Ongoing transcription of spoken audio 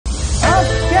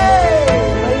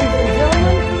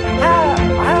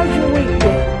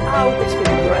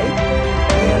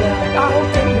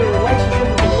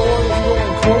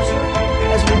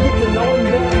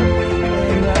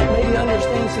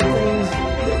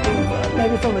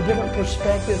maybe from a different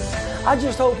perspective. I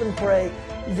just hope and pray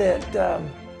that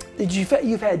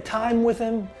you've had time with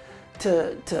Him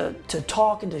to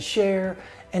talk and to share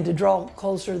and to draw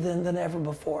closer than ever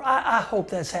before. I hope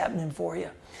that's happening for you.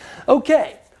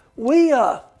 Okay, we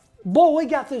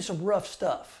got through some rough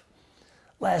stuff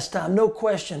last time, no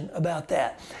question about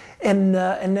that. And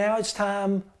now it's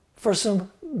time for some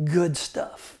good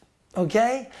stuff.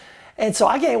 Okay, and so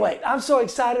I can't wait. I'm so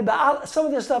excited about some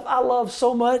of this stuff. I love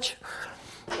so much.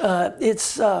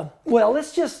 Let's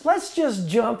just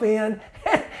jump in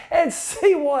and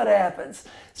see what happens.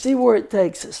 See where it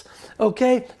takes us.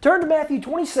 Okay, turn to Matthew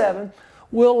 27.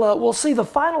 We'll see the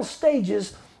final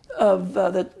stages of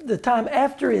the time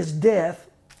after His death,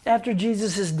 after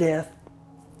Jesus' death.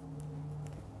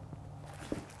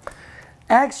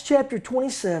 Acts chapter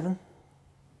 27.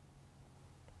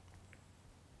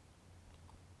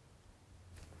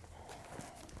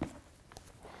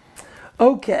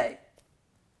 Okay.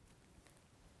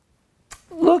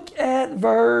 Look at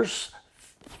verse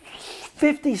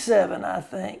 57, I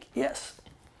think. Yes.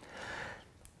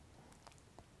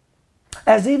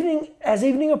 As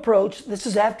evening approached, this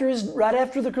is right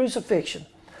after the crucifixion,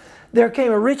 there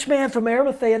came a rich man from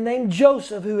Arimathea named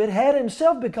Joseph, who had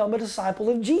himself become a disciple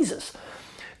of Jesus.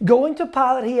 Going to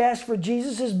Pilate, he asked for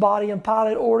Jesus' body, and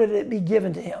Pilate ordered it be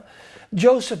given to him.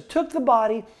 Joseph took the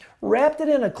body, wrapped it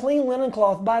in a clean linen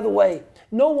cloth. By the way,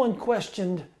 no one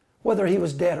questioned whether he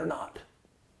was dead or not.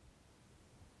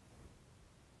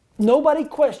 Nobody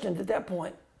questioned at that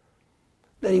point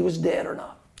that he was dead or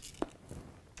not.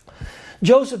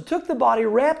 Joseph took the body,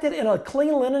 wrapped it in a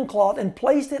clean linen cloth, and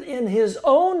placed it in his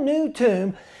own new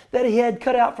tomb that he had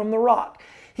cut out from the rock.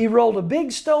 He rolled a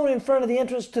big stone in front of the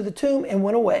entrance to the tomb and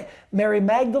went away. Mary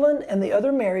Magdalene and the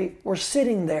other Mary were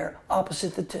sitting there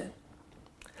opposite the tomb.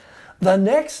 The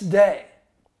next day,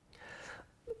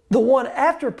 the one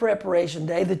after preparation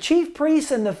day, the chief priests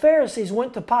and the Pharisees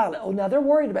went to Pilate. Oh, now they're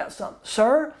worried about something.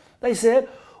 Sir, they said,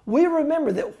 we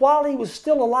remember that while he was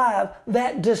still alive,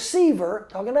 that deceiver,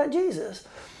 talking about Jesus,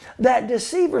 that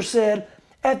deceiver said,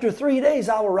 after 3 days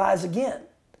I will rise again.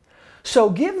 So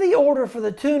give the order for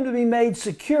the tomb to be made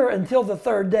secure until the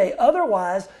third day.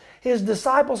 Otherwise, his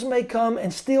disciples may come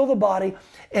and steal the body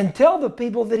and tell the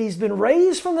people that he's been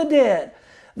raised from the dead.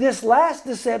 This last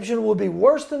deception will be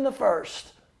worse than the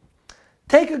first.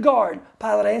 Take a guard,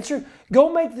 Pilate answered.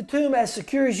 Go make the tomb as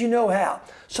secure as you know how.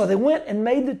 So they went and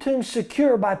made the tomb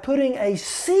secure by putting a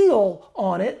seal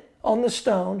on it, on the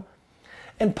stone,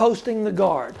 and posting the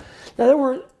guard. Now there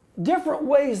were different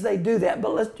ways they do that,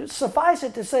 but let's just suffice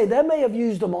it to say they may have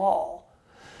used them all,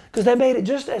 because they made it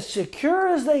just as secure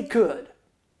as they could,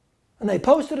 and they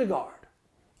posted a guard.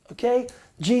 Okay,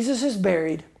 Jesus is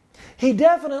buried. He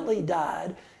definitely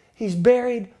died. He's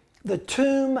buried. The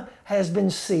tomb has been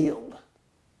sealed.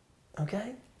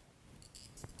 Okay?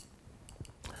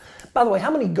 By the way, how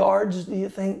many guards do you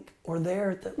think were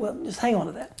there? Well, just hang on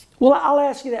to that. Well, I'll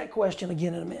ask you that question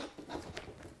again in a minute.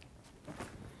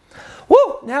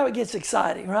 Woo! Now it gets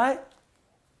exciting, right?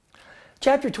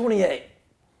 Chapter 28.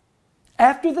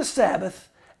 After the Sabbath,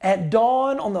 at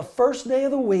dawn on the first day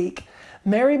of the week,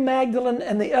 Mary Magdalene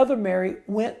and the other Mary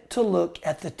went to look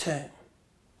at the tomb.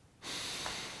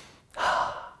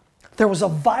 There was a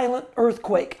violent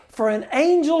earthquake, for an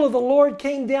angel of the Lord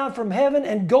came down from heaven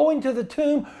and going to the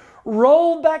tomb,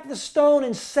 rolled back the stone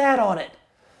and sat on it.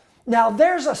 Now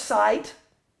there's a sight.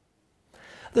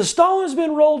 The stone has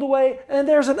been rolled away and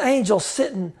there's an angel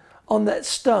sitting on that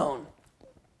stone.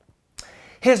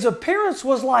 His appearance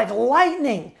was like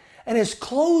lightning and his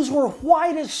clothes were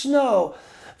white as snow.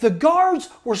 The guards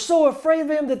were so afraid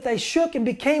of him that they shook and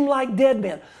became like dead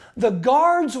men. The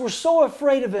guards were so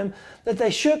afraid of him that they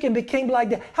shook and became like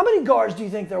dead. How many guards do you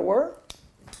think there were?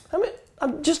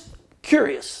 I'm just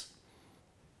curious.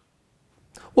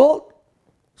 Well,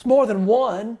 it's more than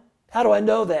one. How do I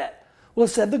know that? Well, it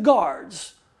said the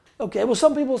guards. Okay, well,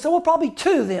 some people say, well, probably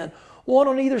two then. One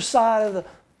on either side of the...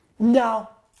 No,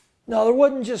 there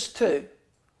wasn't just two.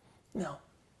 No.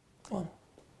 Well,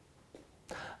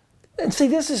 and see,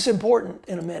 this is important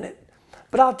in a minute.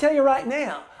 But I'll tell you right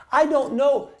now, I don't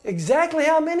know exactly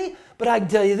how many, but I can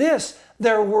tell you this.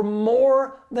 There were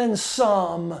more than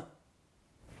some.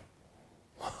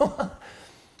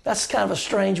 That's kind of a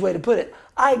strange way to put it.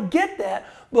 I get that,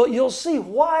 but you'll see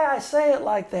why I say it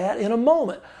like that in a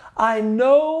moment. I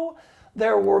know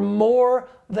there were more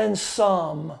than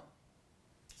some.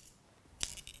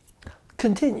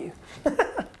 Continue.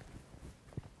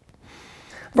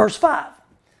 Verse 5.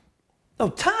 Oh,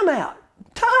 time out.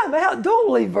 Time out.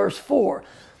 Don't leave verse 4.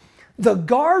 The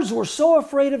guards were so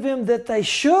afraid of him that they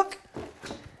shook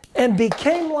and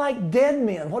became like dead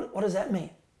men. What does that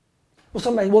mean?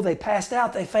 Well, they passed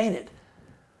out, they fainted.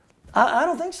 I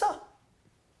don't think so.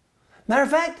 Matter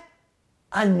of fact,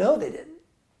 I know they didn't.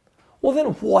 Well, then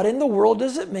what in the world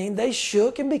does it mean they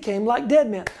shook and became like dead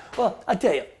men? Well, I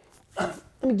tell you, let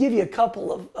me give you a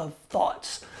couple of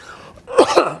thoughts.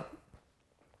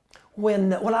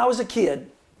 When I was a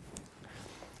kid,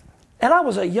 and I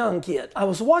was a young kid, I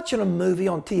was watching a movie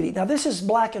on TV. Now, this is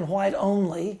black and white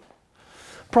only,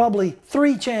 probably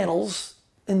 3 channels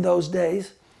in those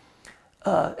days,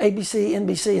 ABC,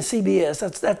 NBC, and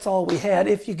CBS. That's all we had,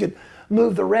 if you could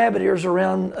move the rabbit ears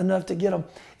around enough to get them.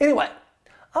 Anyway,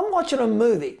 I'm watching a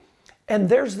movie, and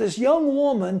there's this young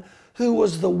woman who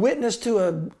was the witness to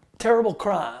a terrible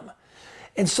crime.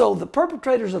 And so the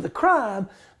perpetrators of the crime,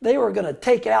 they were going to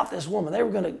take out this woman. They were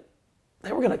going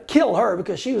to kill her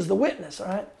because she was the witness, all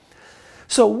right?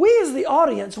 So we as the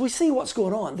audience, we see what's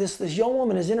going on. This young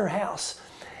woman is in her house,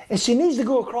 and she needs to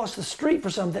go across the street for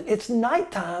something. It's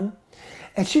nighttime,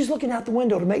 and she's looking out the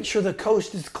window to make sure the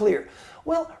coast is clear.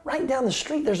 Well, right down the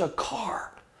street, there's a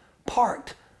car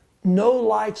parked, no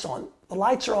lights on. The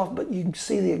lights are off, but you can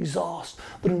see the exhaust.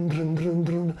 Vroom, vroom, vroom,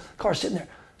 vroom. Car sitting there.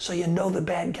 So you know the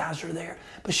bad guys are there.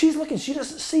 But she's looking, she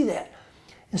doesn't see that.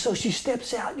 And so she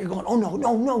steps out. You're going, oh, no,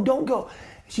 no, no, don't go.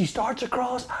 She starts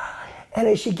across. And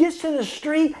as she gets to the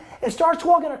street and starts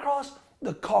walking across,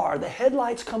 the car, the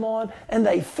headlights come on, and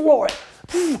they floor it.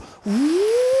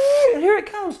 And here it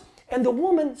comes. And the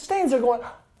woman stands there going,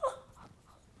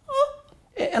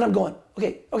 and I'm going,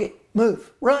 okay,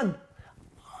 move, run.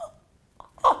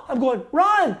 I'm going,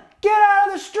 run, get out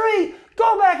of the street,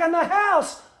 go back in the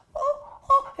house.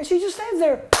 And she just stands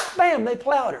there, bam, they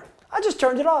plowed her. I just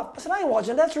turned it off. I said, I ain't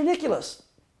watching, that's ridiculous.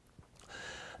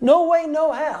 No way,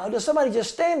 no how does somebody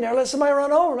just stand there and let somebody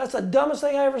run over them. That's the dumbest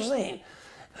thing I ever seen.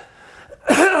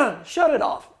 Shut it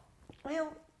off.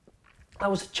 Well, I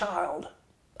was a child.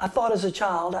 I thought as a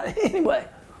child. Anyway.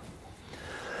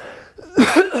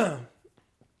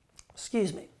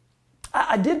 Excuse me.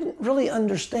 I didn't really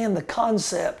understand the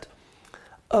concept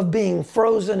of being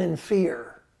frozen in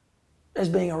fear as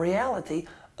being a reality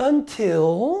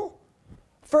until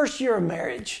first year of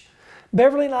marriage.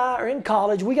 Beverly and I are in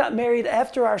college. We got married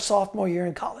after our sophomore year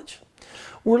in college.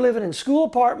 We're living in school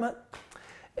apartment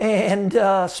and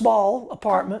small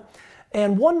apartment.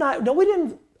 And one night, no, we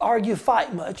didn't argue,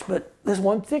 fight much, but this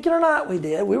one particular night we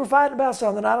did. We were fighting about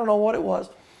something. I don't know what it was.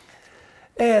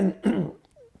 And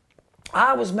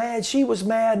I was mad, she was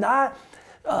mad, and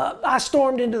I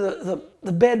stormed into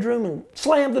the bedroom and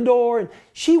slammed the door, and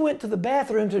she went to the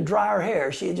bathroom to dry her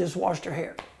hair. She had just washed her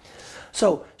hair.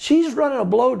 So she's running a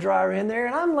blow dryer in there,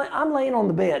 and I'm laying on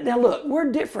the bed. Now look, we're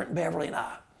different, Beverly and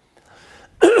I.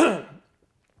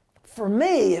 For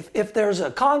me, if there's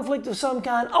a conflict of some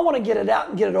kind, I want to get it out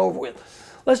and get it over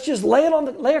with. Let's just lay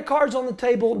our cards on the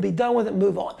table and be done with it and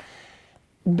move on.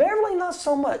 Beverly, not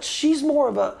so much. She's more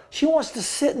of she wants to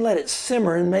sit and let it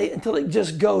simmer until it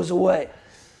just goes away.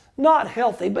 Not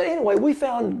healthy, but anyway, we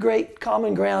found great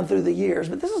common ground through the years,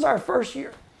 but this is our first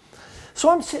year. So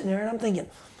I'm sitting there and I'm thinking,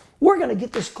 we're going to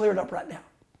get this cleared up right now.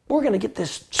 We're going to get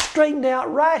this straightened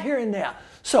out right here and now.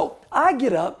 So I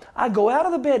get up, I go out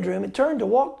of the bedroom and turn to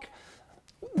walk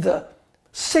the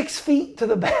 6 feet to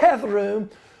the bathroom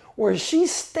where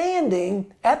she's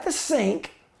standing at the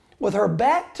sink with her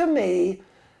back to me,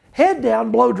 head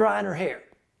down, blow drying her hair.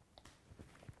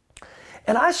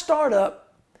 And I start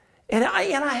up, and I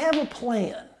have a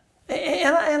plan.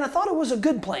 And I thought it was a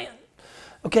good plan,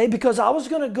 okay? Because I was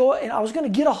going to go, and I was going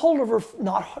to get a hold of her,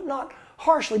 not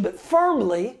harshly, but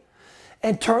firmly,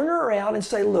 and turn her around and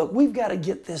say, look, we've got to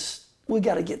get this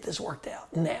worked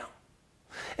out now.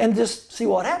 And just see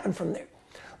what happened from there.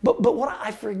 But what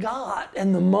I forgot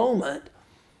in the moment,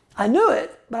 I knew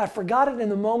it, but I forgot it in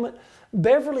the moment.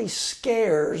 Beverly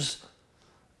scares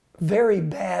very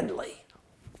badly.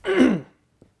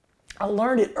 I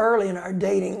learned it early in our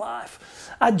dating life.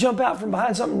 I'd jump out from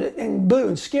behind something and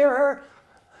boom, scare her.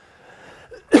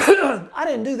 I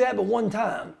didn't do that but one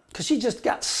time because she just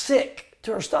got sick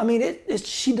to her stomach. I mean,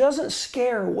 she doesn't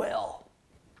scare well.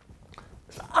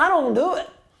 I don't do it.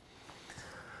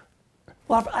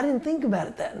 Well, I didn't think about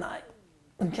it that night,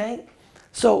 okay?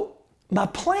 So my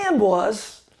plan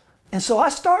was, and so I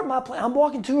start my plan. I'm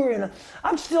walking to her, and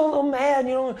I'm still a little mad,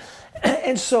 you know.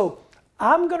 And so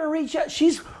I'm going to reach out.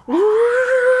 She's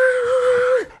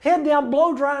head down,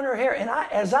 blow drying her hair. And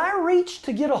as I reach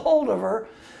to get a hold of her,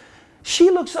 she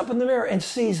looks up in the mirror and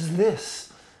sees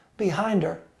this behind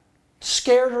her.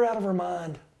 Scared her out of her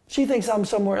mind. She thinks I'm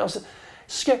somewhere else.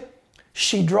 Scared.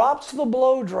 She drops the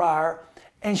blow dryer,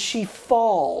 and she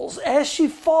falls. As she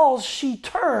falls, she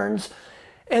turns.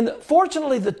 And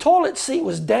fortunately, the toilet seat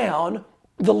was down.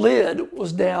 The lid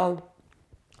was down.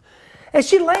 And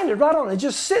she landed right on it,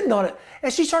 just sitting on it.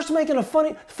 And she starts making a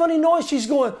funny noise. She's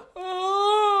going,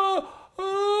 oh,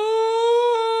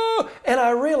 oh. And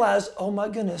I realized, oh my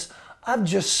goodness, I've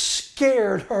just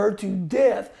scared her to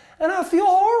death. And I feel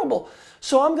horrible.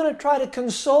 So I'm going to try to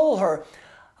console her.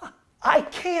 I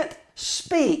can't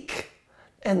speak.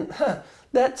 And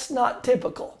that's not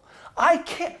typical. I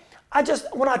can't.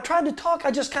 When I tried to talk,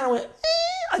 I just kind of went,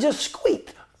 I just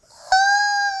squeaked.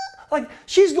 Like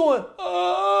she's going,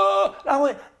 and I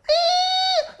went,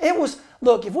 it was,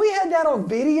 look, if we had that on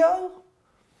video,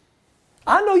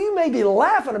 I know you may be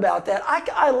laughing about that.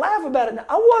 I laugh about it now.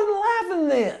 I wasn't laughing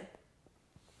then.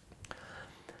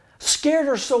 Scared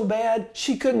her so bad,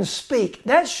 she couldn't speak.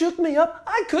 That shook me up.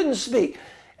 I couldn't speak.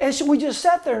 And so we just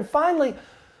sat there, and finally,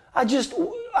 I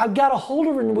got a hold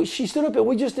of her, and she stood up, and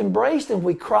we just embraced, and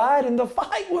we cried, and the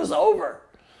fight was over.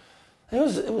 It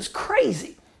was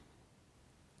crazy.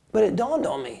 But it dawned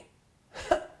on me,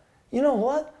 you know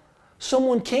what?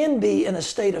 Someone can be in a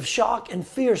state of shock and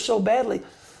fear so badly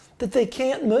that they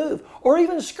can't move or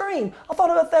even scream. I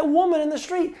thought about that woman in the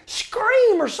street.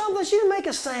 Scream or something. She didn't make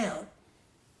a sound.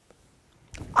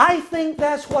 I think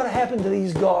that's what happened to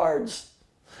these guards.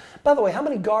 By the way, how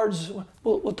many guards?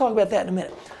 We'll talk about that in a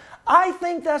minute. I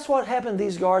think that's what happened to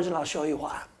these guards, and I'll show you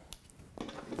why.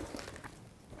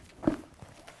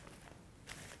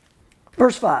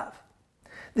 Verse 5.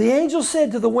 The angel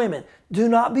said to the women, "Do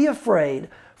not be afraid,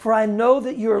 for I know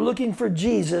that you are looking for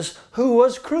Jesus who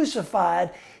was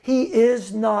crucified. He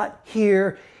is not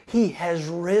here. He has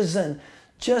risen,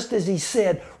 just as he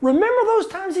said." Remember those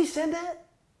times he said that?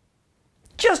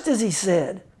 Just as he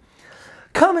said.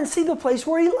 "Come and see the place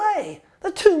where he lay.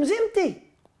 The tomb's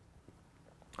empty.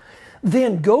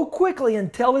 Then go quickly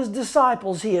and tell his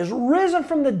disciples he has risen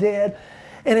from the dead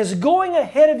and is going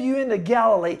ahead of you into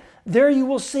Galilee. There you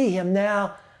will see him.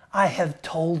 Now I have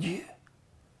told you."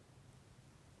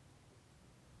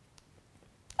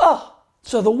 Oh,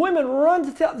 so the women run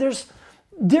to tell. There's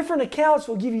different accounts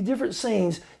will give you different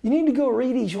scenes. You need to go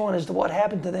read each one as to what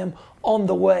happened to them on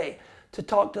the way to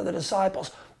talk to the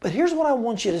disciples. But here's what I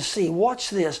want you to see. Watch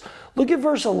this. Look at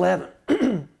verse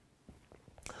 11.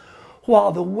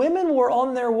 While the women were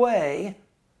on their way,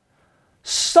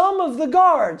 some of the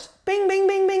guards, bing, bing,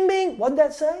 bing, bing, bing. What'd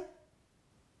that say?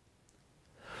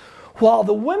 While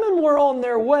the women were on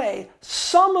their way,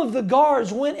 some of the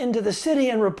guards went into the city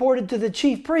and reported to the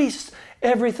chief priests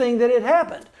everything that had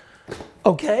happened.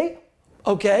 Okay.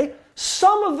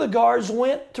 Some of the guards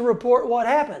went to report what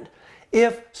happened.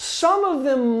 If some of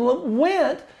them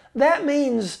went, that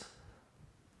means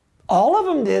all of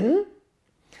them didn't.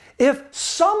 If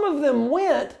some of them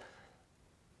went,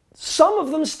 some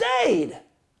of them stayed.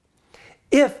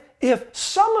 If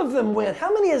some of them went,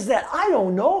 how many is that? I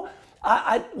don't know.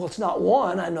 Well, it's not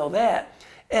one, I know that.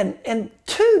 And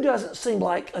two doesn't seem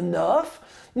like enough.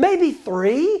 Maybe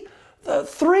three.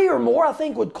 Three or more, I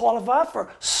think, would qualify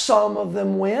for some of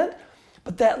them went.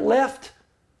 But that left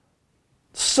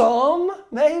some,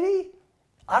 maybe?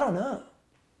 I don't know.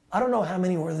 I don't know how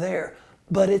many were there.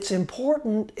 But it's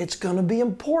important. It's going to be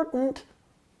important.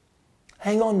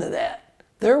 Hang on to that.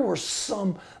 There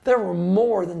were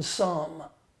more than some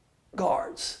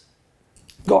guards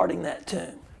guarding that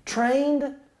tomb.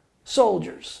 Trained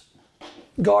soldiers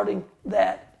guarding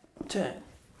that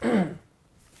tomb.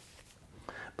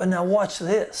 But now watch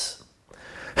this.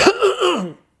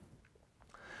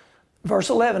 Verse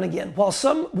 11 again.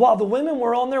 While the women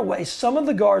were on their way, some of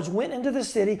the guards went into the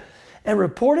city and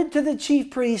reported to the chief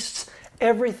priests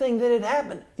everything that had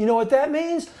happened. You know what that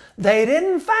means? They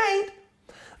didn't faint.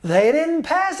 They didn't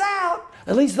pass out.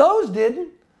 At least those didn't.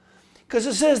 Because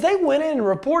it says they went in and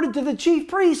reported to the chief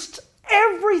priests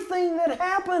everything that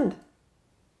happened.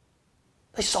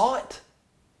 They saw it.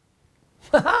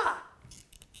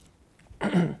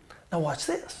 Now watch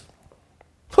this.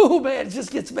 Oh man, it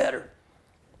just gets better.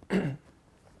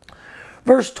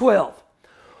 Verse 12.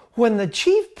 When the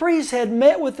chief priests had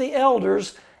met with the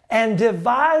elders and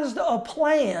devised a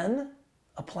plan,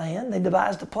 they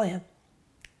devised a plan.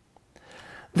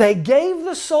 They gave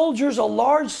the soldiers a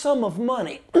large sum of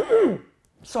money.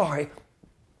 Sorry.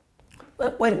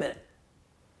 Wait a minute.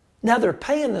 Now they're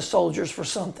paying the soldiers for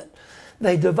something.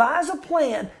 They devise a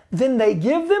plan, then they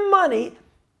give them money,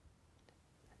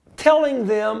 telling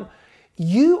them,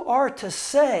 you are to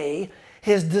say,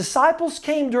 his disciples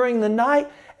came during the night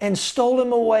and stole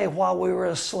him away while we were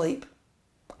asleep.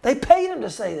 They paid him to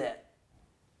say that.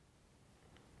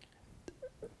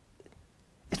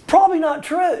 It's probably not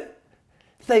true.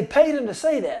 They paid him to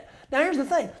say that. Now here's the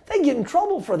thing. They get in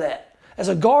trouble for that. As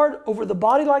a guard over the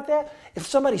body like that, if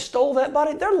somebody stole that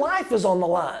body, their life is on the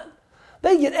line.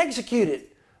 They get executed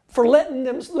for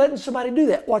letting somebody do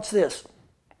that. Watch this.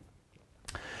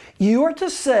 You are to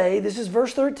say, this is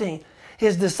verse 13,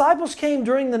 his disciples came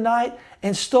during the night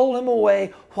and stole him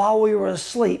away while we were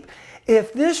asleep.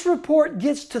 If this report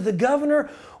gets to the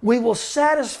governor, we will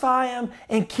satisfy him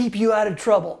and keep you out of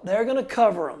trouble. They're going to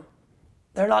cover him.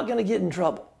 They're not going to get in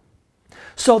trouble.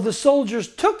 So the soldiers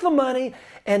took the money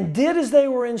and did as they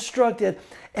were instructed.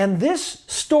 And this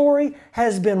story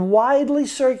has been widely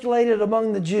circulated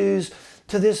among the Jews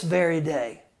to this very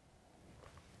day.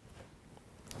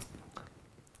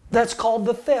 That's called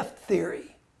the theft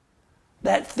theory.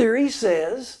 That theory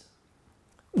says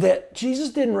that Jesus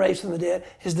didn't raise from the dead.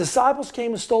 His disciples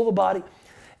came and stole the body,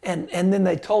 and then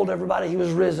they told everybody he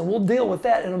was risen. We'll deal with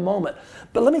that in a moment.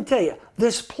 But let me tell you,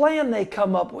 this plan they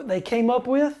came up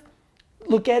with,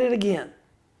 look at it again.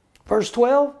 Verse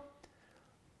 12,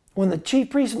 when the chief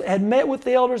priests had met with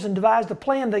the elders and devised a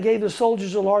plan, they gave the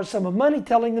soldiers a large sum of money,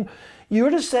 telling them, you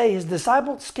are to say his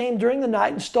disciples came during the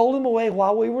night and stole him away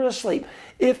while we were asleep.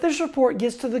 If this report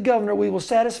gets to the governor, we will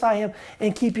satisfy him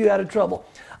and keep you out of trouble.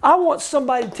 I want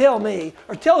somebody to tell me,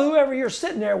 or tell whoever you're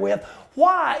sitting there with,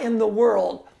 why in the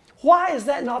world, why is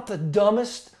that not the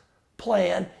dumbest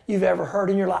plan you've ever heard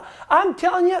in your life? I'm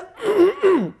telling you,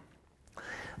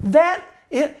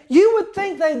 you would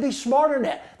think they'd be smarter than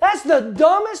that. That's the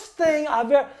dumbest thing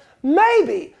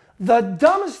maybe the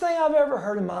dumbest thing I've ever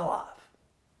heard in my life.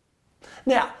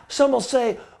 Now, some will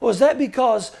say, well, is that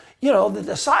because, the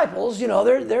disciples, they're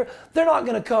not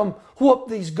going to come whoop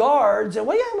these guards? And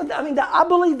well, yeah, but, I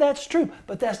believe that's true,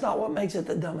 but that's not what makes it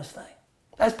the dumbest thing.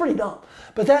 That's pretty dumb.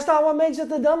 But that's not what makes it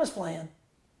the dumbest plan.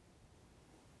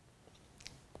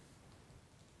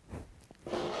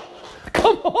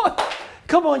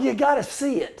 Come on, you got to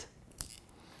see it.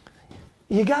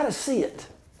 You got to see it.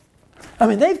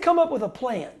 They've come up with a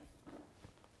plan.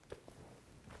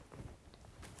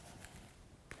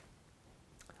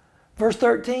 Verse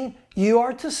 13, you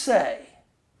are to say,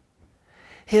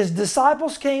 his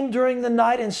disciples came during the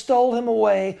night and stole him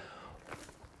away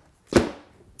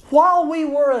while we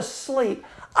were asleep.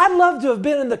 I'd love to have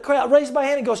been in the crowd, raise my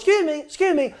hand and go, excuse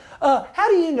me, how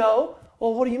do you know?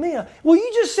 Well, what do you mean? Well,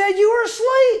 you just said you were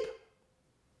asleep.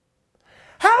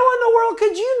 How in the world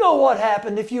could you know what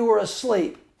happened if you were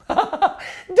asleep? That's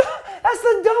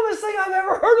the dumbest thing I've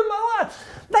ever heard in my life.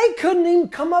 They couldn't even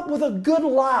come up with a good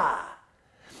lie.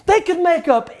 They could make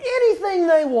up anything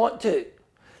they want to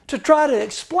try to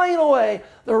explain away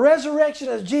the resurrection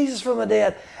of Jesus from the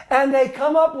dead. And they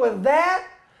come up with that.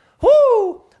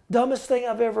 Whoo! Dumbest thing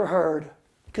I've ever heard.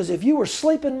 Because if you were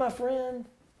sleeping, my friend,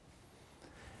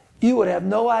 you would have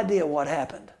no idea what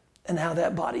happened and how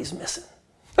that body's missing.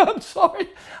 I'm sorry.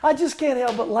 I just can't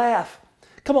help but laugh.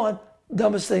 Come on.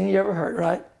 Dumbest thing you ever heard,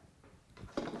 right?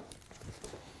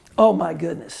 Oh my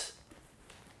goodness.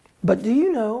 But do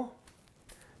you know,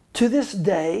 to this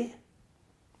day,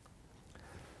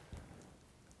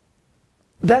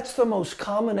 that's the most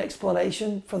common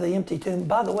explanation for the empty tomb.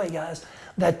 By the way, guys,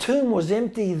 that tomb was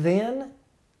empty then.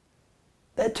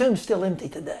 That tomb's still empty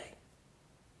today.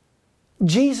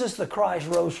 Jesus the Christ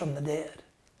rose from the dead.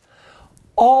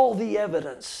 All the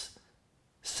evidence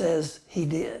says he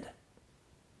did.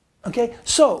 Okay,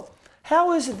 so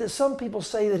how is it that some people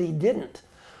say that he didn't?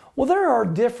 Well, there are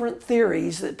different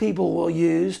theories that people will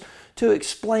use to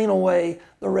explain away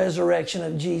the resurrection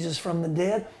of Jesus from the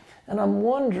dead. And I'm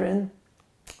wondering,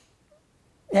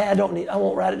 I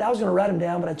won't write it. I was going to write them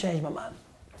down, but I changed my mind.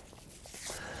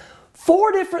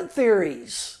 4 different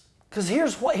theories, because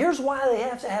here's why they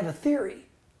have to have a theory.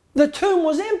 The tomb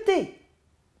was empty.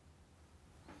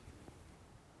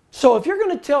 So if you're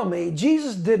going to tell me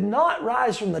Jesus did not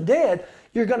rise from the dead,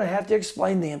 you're going to have to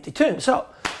explain the empty tomb. So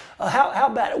how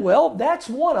about it? Well, that's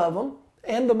one of them,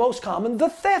 and the most common, the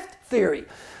theft theory.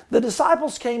 The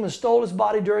disciples came and stole his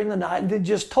body during the night and then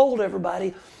just told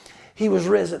everybody he was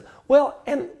risen. Well,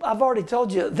 and I've already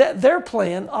told you that their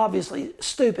plan, obviously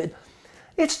stupid.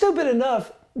 It's stupid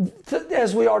enough,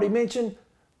 as we already mentioned,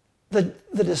 the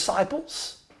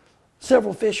disciples,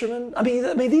 several fishermen. I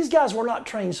mean, these guys were not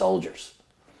trained soldiers.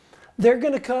 They're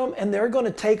going to come and they're going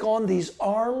to take on these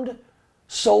armed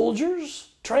soldiers,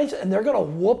 and they're going to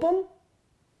whoop them?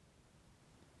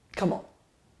 Come on.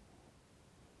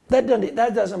 That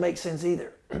doesn't make sense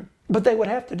either. But they would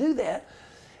have to do that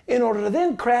in order to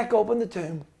then crack open the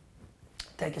tomb,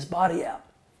 take his body out,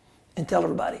 and tell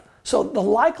everybody. So the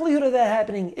likelihood of that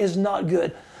happening is not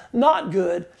good. Not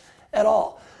good at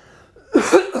all.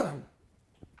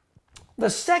 The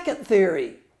second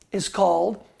theory is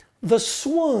called the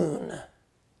swoon.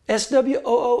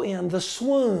 S-W-O-O-N, the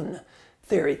swoon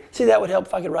theory. See, that would help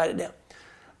if I could write it down.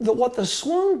 What the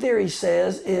swoon theory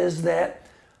says is that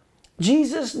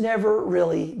Jesus never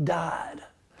really died.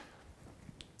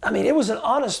 I mean, it was an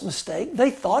honest mistake. They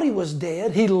thought he was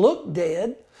dead. He looked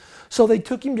dead. So they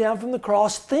took him down from the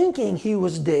cross thinking he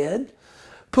was dead,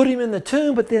 put him in the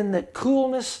tomb, but then the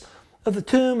coolness of the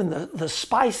tomb and the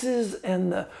spices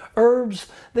and the herbs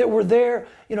that were there,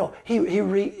 you know, he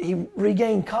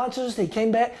regained consciousness. He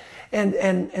came back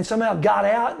and somehow got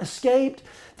out and escaped.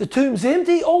 The tomb's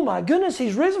empty. Oh my goodness,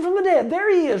 he's risen from the dead.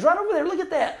 There he is, right over there. Look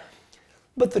at that.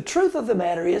 But the truth of the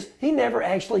matter is, he never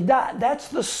actually died. That's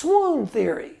the swoon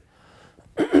theory.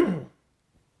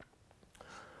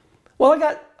 Well,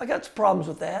 I got some problems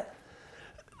with that.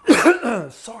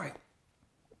 Sorry.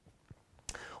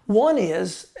 One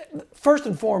is, first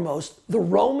and foremost, the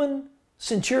Roman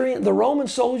centurion, the Roman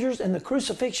soldiers and the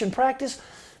crucifixion practice,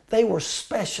 they were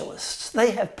specialists.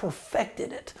 They have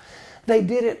perfected it. They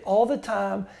did it all the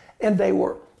time, and they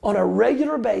were on a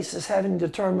regular basis having to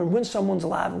determine when someone's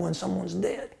alive and when someone's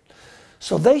dead.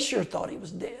 So they sure thought he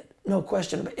was dead, no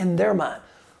question about it, in their mind.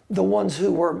 The ones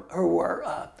who were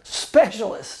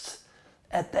specialists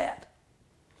at that.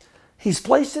 He's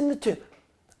placed in the tomb.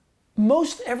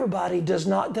 Most everybody does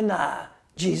not deny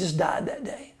Jesus died that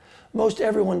day. Most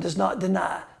everyone does not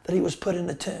deny that he was put in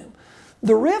the tomb.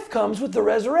 The rift comes with the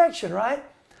resurrection, right?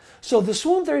 So the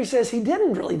swoon theory says he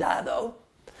didn't really die, though.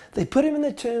 They put him in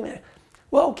the tomb.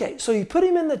 Well, okay, so you put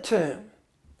him in the tomb,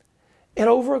 and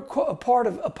over a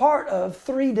part of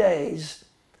 3 days,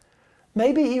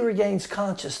 maybe he regains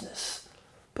consciousness.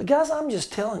 But guys, I'm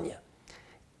just telling you,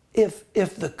 if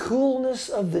the coolness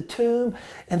of the tomb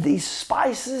and these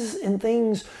spices and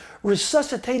things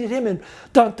resuscitated him and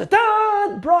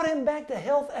brought him back to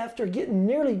health after getting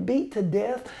nearly beat to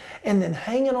death and then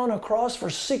hanging on a cross for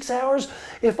 6 hours,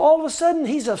 if all of a sudden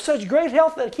he's of such great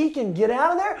health that he can get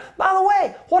out of there, by the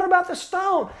way, what about the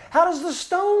stone? How does the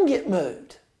stone get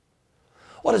moved?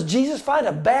 What, does Jesus find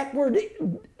a backward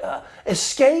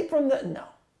escape from the... No.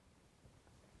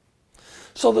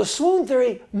 So the swoon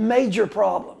theory, major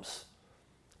problems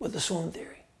with the swoon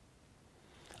theory.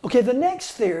 Okay, the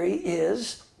next theory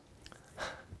is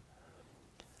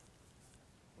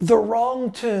the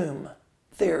wrong tomb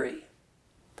theory.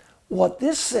 What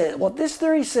this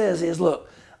theory says is,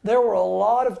 look, there were a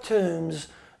lot of tombs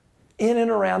in and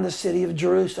around the city of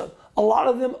Jerusalem. A lot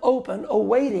of them open,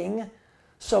 awaiting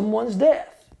someone's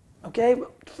death. Okay,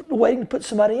 waiting to put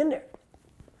somebody in there.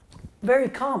 Very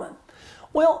common.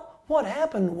 Well, what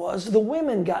happened was the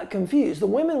women got confused. The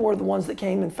women were the ones that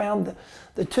came and found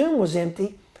the tomb was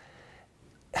empty.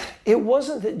 It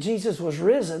wasn't that Jesus was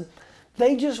risen.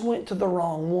 They just went to the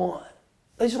wrong one.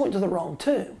 They just went to the wrong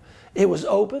tomb. It was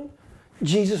open.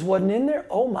 Jesus wasn't in there.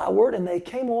 Oh my word. And they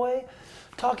came away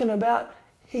talking about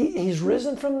he's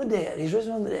risen from the dead. He's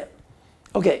risen from the dead.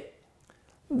 Okay.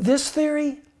 This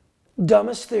theory,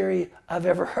 dumbest theory I've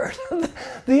ever heard.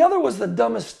 The other was the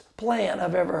dumbest plan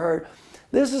I've ever heard.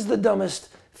 This is the dumbest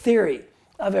theory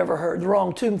I've ever heard, the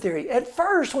wrong tomb theory. At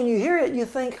first, when you hear it, you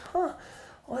think, well,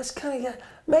 that's kind of,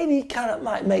 maybe kind of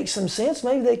might make some sense.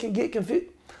 Maybe they could get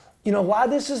confused. You know why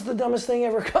this is the dumbest thing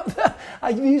ever?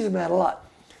 I use that a lot.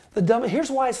 Here's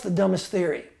why it's the dumbest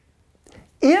theory.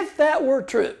 If that were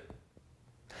true,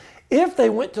 if they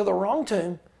went to the wrong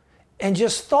tomb and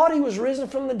just thought he was risen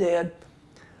from the dead,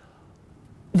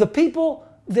 the people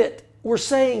that were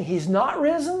saying he's not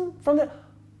risen from the dead,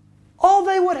 all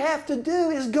they would have to do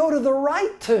is go to the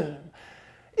right tomb.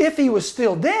 If he was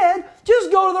still dead,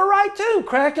 just go to the right tomb,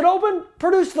 crack it open,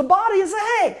 produce the body and say,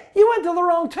 hey, you went to the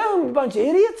wrong tomb, you bunch of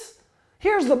idiots.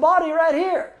 Here's the body right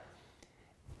here.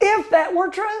 If that were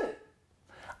true.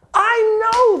 I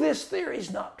know this theory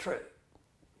is not true.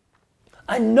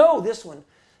 I know this one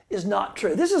is not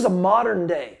true. This is a modern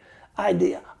day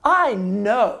idea. I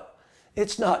know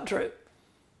it's not true.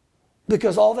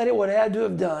 Because all that it would have to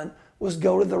have done was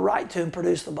go to the right tomb,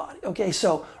 produce the body. Okay,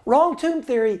 so wrong tomb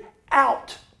theory,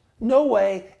 out. No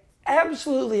way,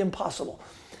 absolutely impossible.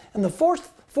 And the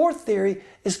fourth theory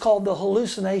is called the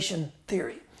hallucination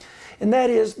theory. And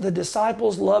that is the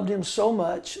disciples loved him so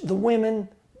much, the women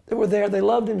that were there, they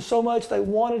loved him so much, they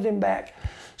wanted him back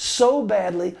so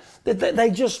badly that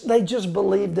they just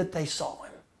believed that they saw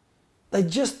him. They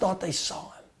just thought they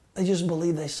saw him. They just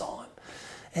believed they saw him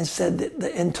and said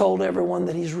that, and told everyone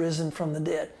that he's risen from the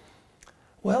dead.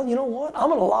 Well, you know what? I'm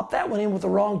going to lop that one in with the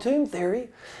wrong tomb theory.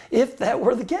 If that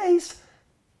were the case,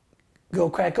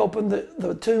 go crack open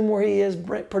the tomb where he is,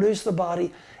 produce the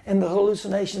body, and the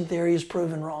hallucination theory is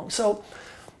proven wrong. So,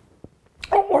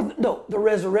 no, the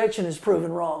resurrection is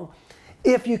proven wrong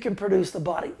if you can produce the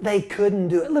body. They couldn't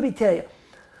do it. Let me tell you,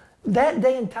 That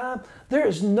day and time, there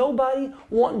is nobody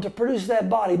wanting to produce that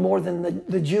body more than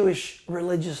the Jewish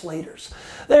religious leaders.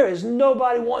 There is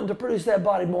nobody wanting to produce that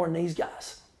body more than these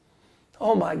guys.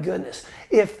 Oh my goodness.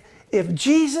 If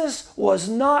Jesus was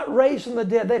not raised from the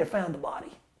dead, they'd have found the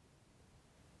body.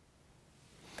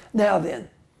 Now then,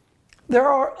 there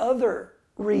are other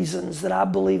reasons that I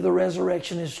believe the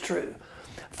resurrection is true.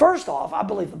 First off, I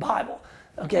believe the Bible.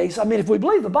 Okay, so I mean, if we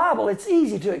believe the Bible, it's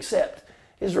easy to accept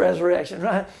his resurrection,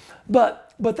 right?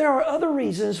 But there are other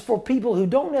reasons for people who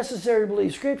don't necessarily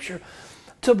believe Scripture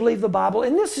to believe the Bible,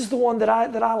 and this is the one that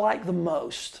I like the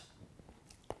most.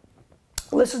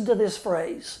 Listen to this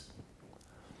phrase.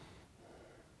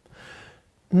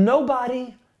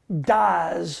 Nobody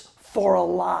dies for a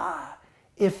lie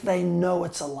if they know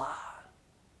it's a lie.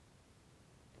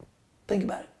 Think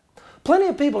about it. Plenty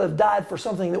of people have died for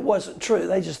something that wasn't true.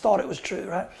 They just thought it was true,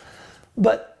 right?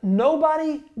 But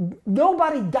nobody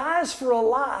dies for a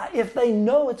lie if they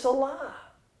know it's a lie.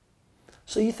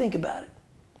 So you think about it.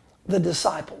 The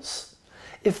disciples,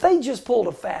 if they just pulled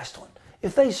a fast one,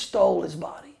 if they stole his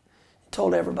body,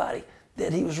 told everybody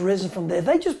that he was risen from the dead, if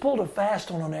they just pulled a fast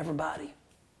one on everybody,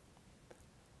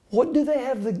 what do they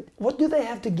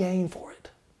have to gain for it?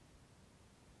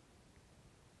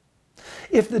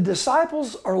 If the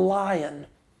disciples are lying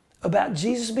about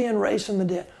Jesus being raised from the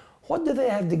dead, what do they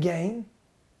have to gain?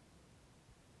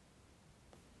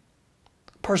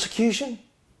 Persecution?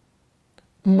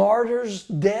 Martyrs'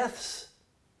 deaths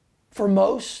for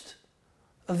most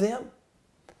of them?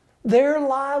 Their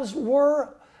lives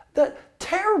were the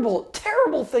terrible,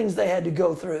 terrible things they had to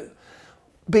go through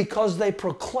because they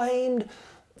proclaimed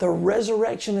the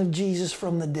resurrection of Jesus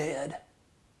from the dead.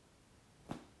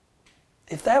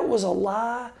 If that was a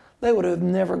lie, they would have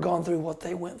never gone through what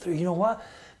they went through. You know why?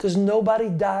 Because nobody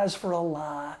dies for a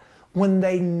lie when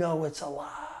they know it's a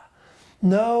lie.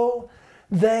 No,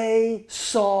 they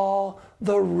saw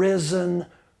the risen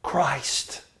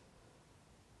Christ.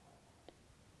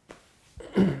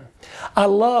 I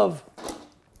love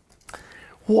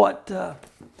what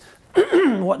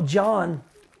John,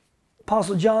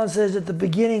 Apostle John says at the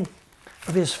beginning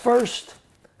of his first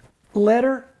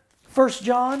letter, 1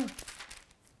 John.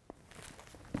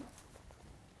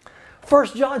 1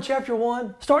 John chapter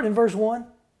 1, starting in verse 1.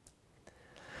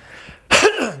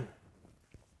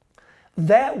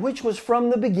 That which was from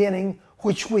the beginning,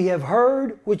 which we have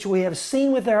heard, which we have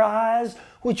seen with our eyes,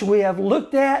 which we have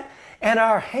looked at, and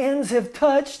our hands have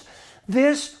touched,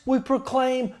 this we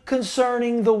proclaim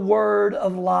concerning the word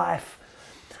of life.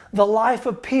 The life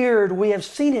appeared, we have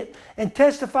seen it and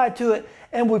testified to it,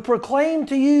 and we proclaim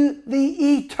to you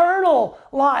the eternal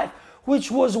life,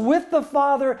 which was with the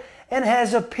Father and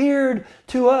has appeared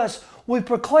to us. We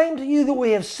proclaim to you that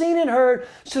we have seen and heard,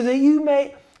 so that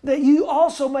you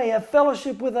also may have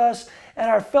fellowship with us,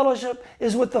 and our fellowship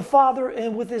is with the Father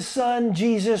and with His Son,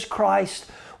 Jesus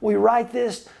Christ. We write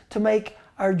this to make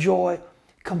our joy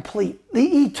complete.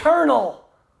 The eternal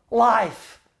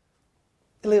life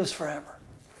lives forever.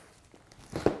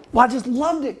 Well, I just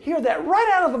love to hear that right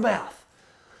out of the mouth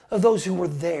of those who were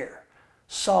there,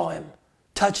 saw Him,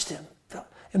 touched Him.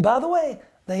 And by the way,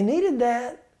 they needed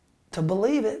that to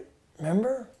believe it.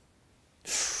 Remember?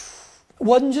 It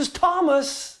wasn't just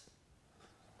Thomas.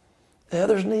 The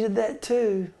others needed that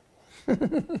too.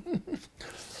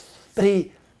 But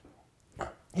he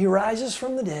rises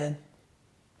from the dead.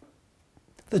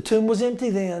 The tomb was empty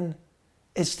then.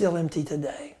 It's still empty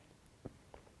today.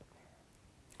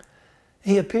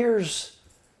 He appears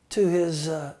to his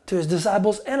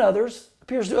disciples and others.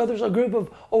 Appears to others, a group of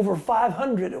over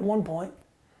 500 at one point,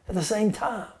 at the same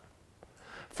time,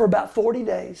 for about 40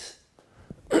 days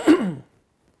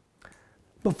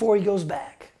before he goes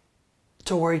back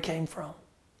to where he came from.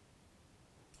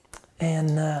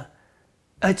 And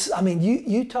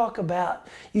you talk about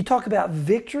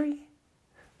victory.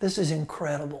 This is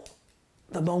incredible.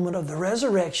 The moment of the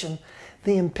resurrection,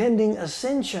 the impending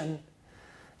ascension,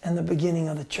 and the beginning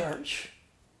of the church.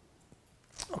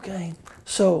 Okay,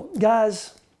 so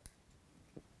guys,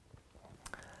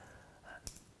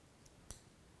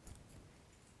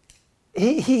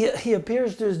 he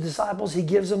appears to his disciples. He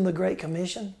gives them the Great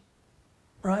Commission,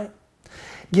 right?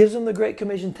 Gives them the Great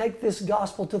Commission. Take this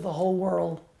gospel to the whole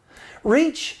world.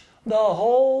 Reach the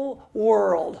whole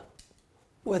world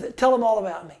with it. Tell them all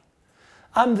about me.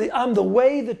 I'm the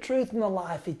way, the truth, and the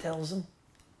life, he tells them.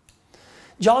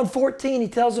 John 14, he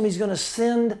tells them he's going to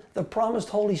send the promised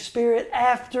Holy Spirit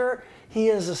after he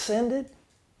has ascended.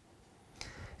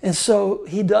 And so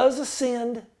he does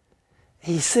ascend.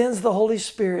 He sends the Holy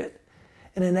Spirit.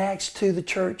 And in Acts 2, the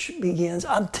church begins.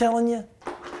 I'm telling you,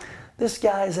 this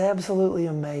guy is absolutely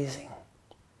amazing.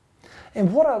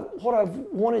 And what I've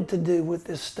wanted to do with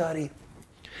this study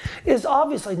is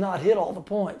obviously not hit all the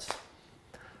points,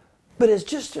 but it's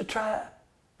just to try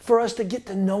for us to get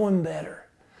to know him better,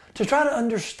 to try to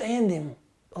understand him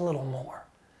a little more.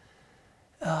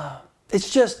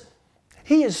 It's just,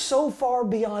 he is so far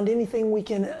beyond anything we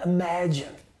can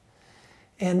imagine.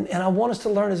 And I want us to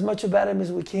learn as much about him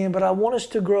as we can, but I want us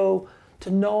to grow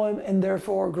to know him and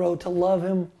therefore grow to love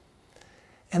him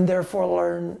and therefore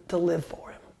learn to live for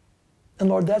him. And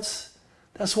Lord, that's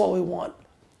what we want.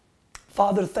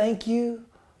 Father, thank you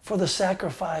for the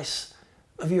sacrifice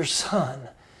of your Son,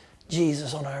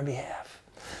 Jesus, on our behalf.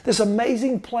 This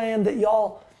amazing plan that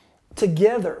y'all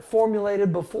together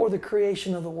formulated before the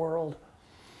creation of the world.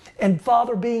 And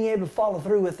Father, being able to follow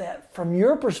through with that from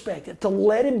your perspective, to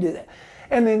let him do that.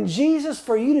 And then Jesus,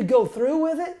 for you to go through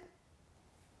with it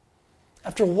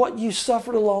after what you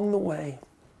suffered along the way.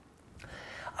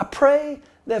 I pray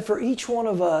that for each one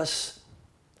of us,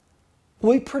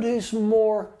 we produce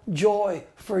more joy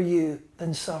for you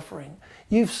than suffering.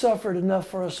 You've suffered enough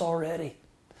for us already.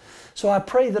 So I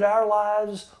pray that our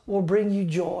lives will bring you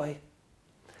joy.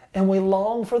 And we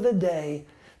long for the day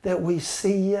that we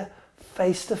see you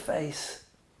face to face.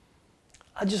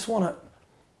 I just want to,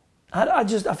 I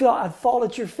feel like I'd fall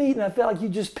at your feet and I feel like you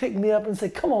just pick me up and say,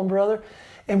 come on, brother.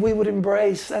 And we would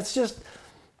embrace. That's just,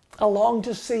 I long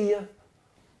to see you.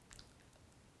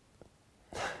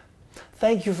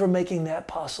 Thank you for making that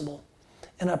possible.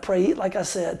 And I pray, like I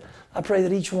said, I pray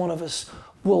that each one of us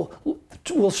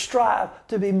will strive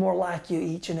to be more like you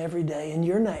each and every day. In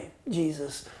your name,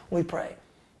 Jesus, we pray,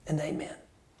 and amen.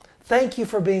 Thank you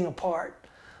for being a part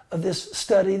of this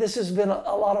study. This has been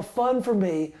a lot of fun for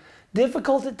me.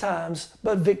 Difficult at times,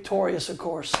 but victorious, of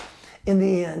course, in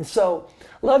the end. So,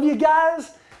 love you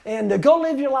guys, and go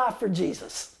live your life for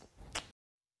Jesus.